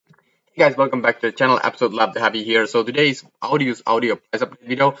Hey guys, welcome back to the channel. Absolutely love to have you here. So today is Audius audio price update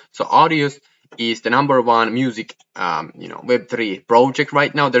video. So Audius is the #1 music, Web3 project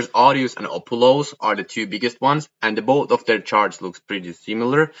right now. There's Audius and Opulos are the two biggest ones, and both of their charts looks pretty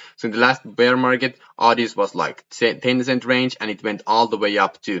similar. So in the last bear market, Audius was like 10 cent range, and it went all the way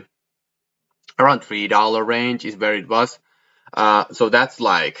up to around $3 range is where it was. So that's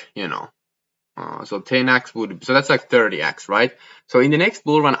like so 10x so that's like 30x, right? So in the next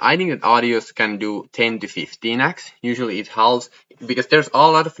bull run, I think that Audius can do 10 to 15x. Usually it halts because there's a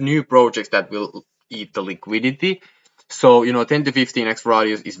lot of new projects that will eat the liquidity. So 10 to 15x for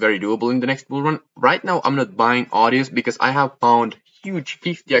Audius is very doable in the next bull run. Right now, I'm not buying Audius because I have found huge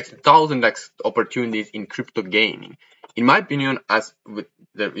 50x, 1000x opportunities in crypto gaming. In my opinion, as with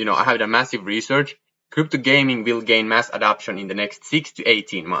I have a massive research. Crypto gaming will gain mass adoption in the next 6 to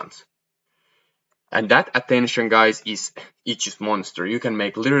 18 months. And that attention, guys, it's just monster. You can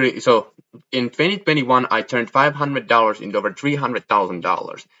make literally, so in 2021, I turned $500 into over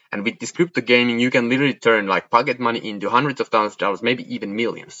 $300,000. And with this crypto gaming, you can literally turn like pocket money into hundreds of thousands of dollars, maybe even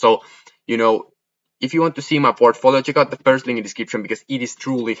millions. So, if you want to see my portfolio, check out the first link in the description because it is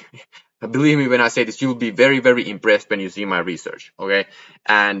truly, believe me when I say this, you'll be very, very impressed when you see my research, okay?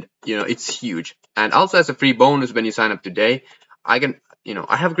 And, it's huge. And also as a free bonus when you sign up today, I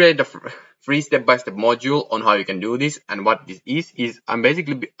have created a free step-by-step module on how you can do this. And what this is I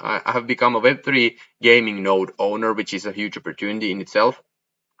have become a Web3 gaming node owner, which is a huge opportunity in itself.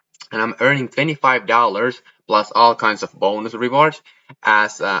 And I'm earning $25 plus all kinds of bonus rewards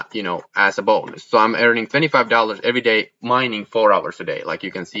as a bonus. So I'm earning $25 every day mining 4 hours a day. Like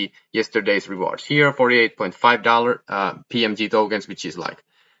you can see yesterday's rewards here, $48.5 PMG tokens, which is like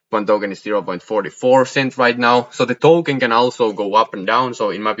one token is 0.44 cents right now. So the token can also go up and down. So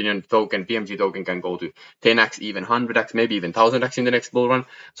in my opinion, the PMG token can go to 10x, even 100x, maybe even 1000x in the next bull run.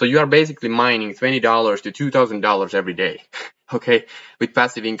 So you are basically mining $20 to $2,000 every day, okay, with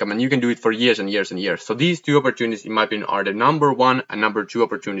passive income, and you can do it for years and years and years. So these two opportunities, in my opinion, are the #1 and #2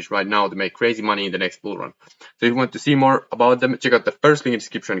 opportunities right now to make crazy money in the next bull run. So if you want to see more about them, check out the first link in the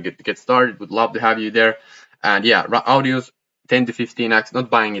description to get started. Would love to have you there. And yeah, Audius 10 to 15x, not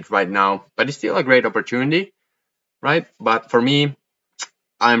buying it right now, but it's still a great opportunity, right? But for me,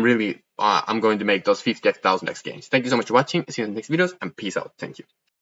 I'm really, I'm going to make those 50x, 1000x gains. Thank you so much for watching. See you in the next videos, and peace out. Thank you.